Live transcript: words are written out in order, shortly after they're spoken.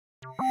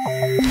Hey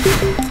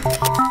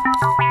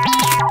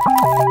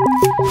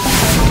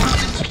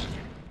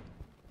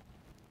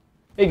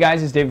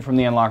guys, it's David from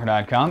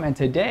TheUnlocker.com, and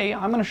today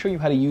I'm going to show you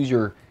how to use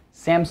your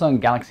Samsung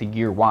Galaxy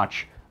Gear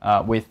Watch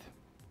with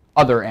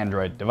other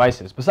Android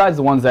devices, besides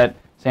the ones that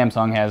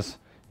Samsung has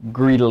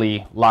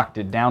greedily locked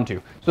it down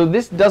to. So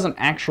this doesn't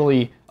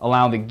actually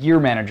allow the Gear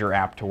Manager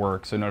app to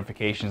work, so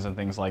notifications and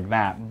things like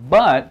that,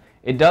 but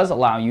it does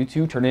allow you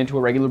to turn it into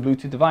a regular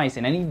Bluetooth device,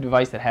 and any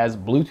device that has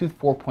Bluetooth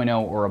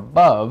 4.0 or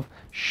above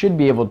should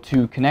be able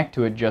to connect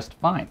to it just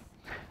fine.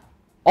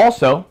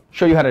 Also,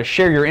 show you how to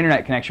share your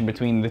internet connection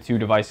between the two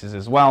devices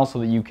as well, so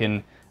that you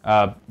can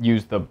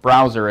use the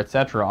browser,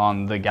 etc.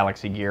 on the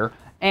Galaxy Gear.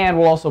 And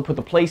we'll also put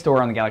the Play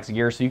Store on the Galaxy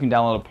Gear, so you can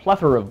download a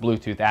plethora of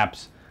Bluetooth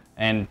apps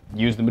and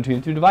use them between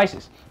the two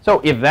devices.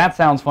 So if that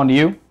sounds fun to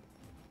you,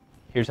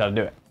 here's how to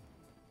do it.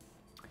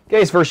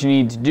 Okay, so first you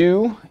need to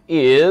do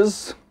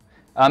is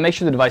make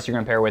sure the device you're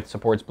going to pair with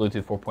supports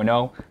Bluetooth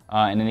 4.0,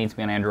 and it needs to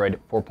be on Android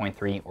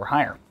 4.3 or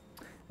higher.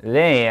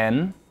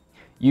 Then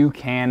you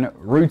can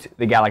root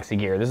the Galaxy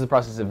Gear. This is the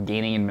process of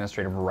gaining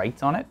administrative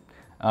rights on it,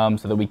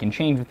 so that we can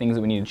change the things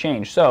that we need to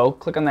change. So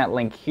click on that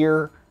link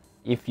here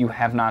if you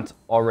have not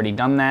already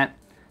done that.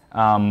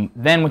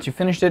 Then once you've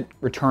finished it,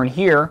 return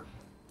here,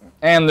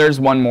 and there's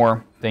one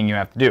more thing you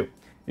have to do.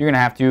 You're going to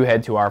have to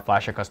head to our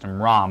Flash a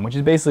Custom ROM, which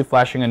is basically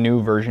flashing a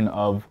new version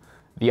of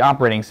the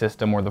operating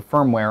system or the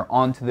firmware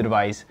onto the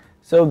device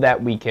so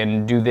that we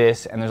can do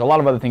this. And there's a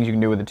lot of other things you can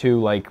do with it too,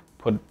 like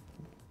put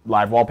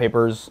live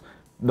wallpapers,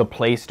 the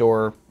Play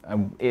Store,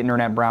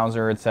 internet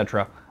browser,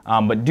 etc.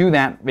 But do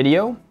that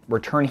video,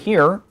 return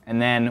here, and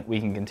then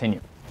we can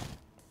continue.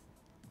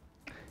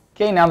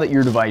 Okay, now that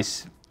your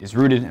device is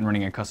rooted and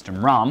running a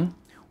custom ROM,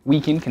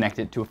 we can connect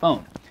it to a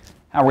phone.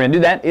 How we're going to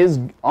do that is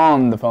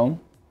on the phone,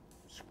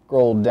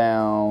 scroll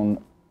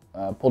down,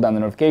 pull down the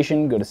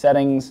notification, go to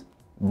Settings,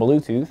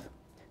 Bluetooth,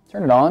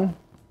 turn it on,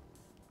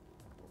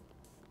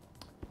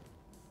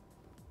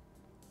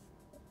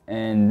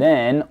 and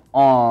then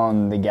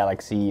on the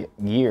Galaxy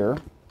Gear,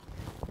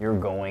 you're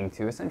going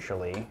to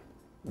essentially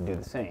do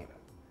the same.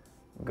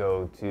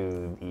 Go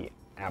to the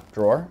app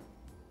drawer,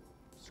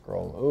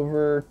 scroll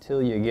over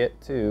till you get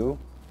to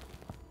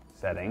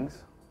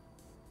Settings,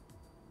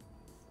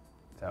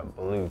 to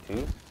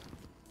Bluetooth,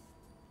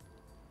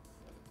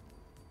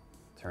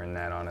 turn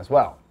that on as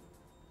well.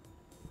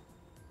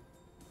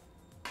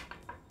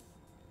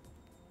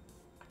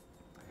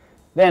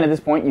 Then at this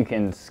point you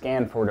can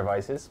scan for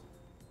devices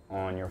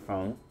on your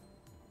phone.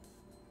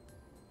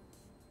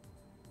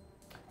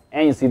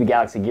 And you'll see the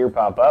Galaxy Gear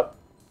pop up.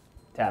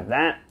 Tap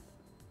that.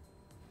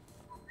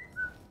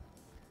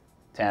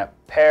 Tap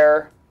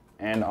pair,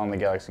 and on the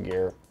Galaxy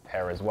Gear,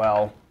 pair as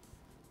well.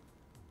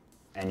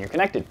 And you're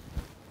connected.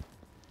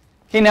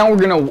 Okay, now we're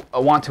going to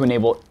want to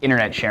enable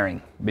internet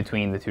sharing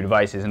between the two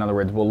devices. In other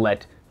words, we'll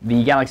let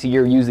the Galaxy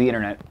Gear use the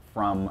internet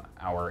from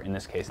our, in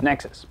this case,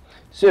 Nexus.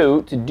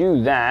 So to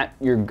do that,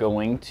 you're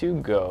going to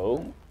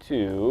go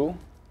to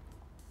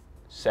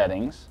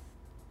Settings,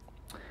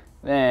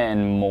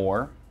 then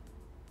More,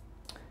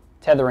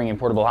 Tethering and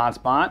Portable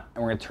Hotspot,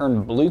 and we're going to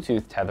turn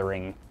Bluetooth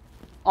tethering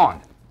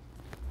on.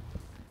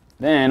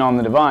 Then on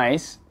the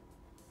device,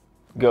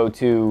 go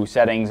to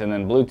Settings and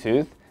then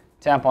Bluetooth,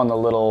 tap on the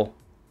little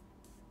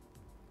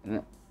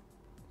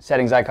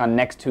settings icon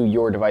next to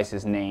your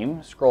device's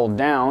name, scroll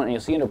down, and you'll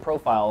see under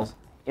Profiles,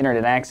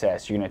 Internet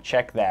Access. You're going to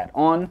check that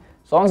on.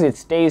 As long as it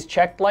stays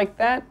checked like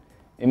that,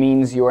 it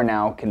means you are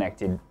now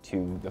connected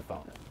to the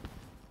phone.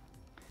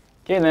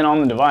 Okay, then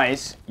on the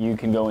device, you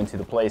can go into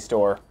the Play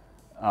Store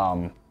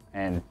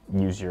and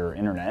use your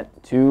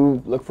internet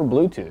to look for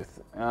Bluetooth.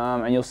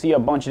 And you'll see a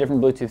bunch of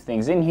different Bluetooth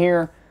things in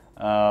here,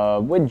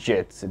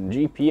 widgets and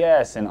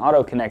GPS and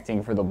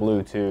auto-connecting for the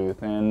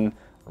Bluetooth and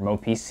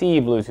remote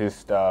PC Bluetooth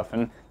stuff.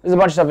 And there's a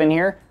bunch of stuff in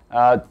here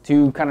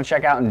to kind of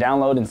check out and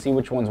download and see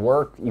which ones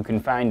work. You can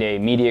find a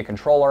media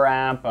controller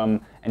app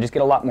and just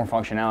get a lot more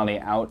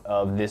functionality out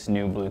of this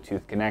new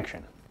Bluetooth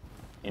connection.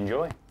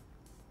 Enjoy.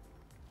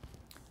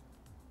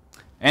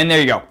 And there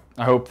you go.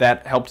 I hope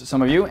that helped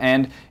some of you.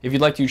 And if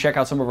you'd like to check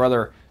out some of our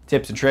other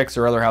tips and tricks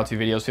or other how-to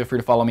videos, feel free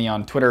to follow me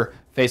on Twitter,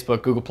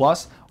 Facebook, Google+,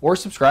 or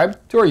subscribe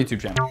to our YouTube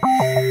channel.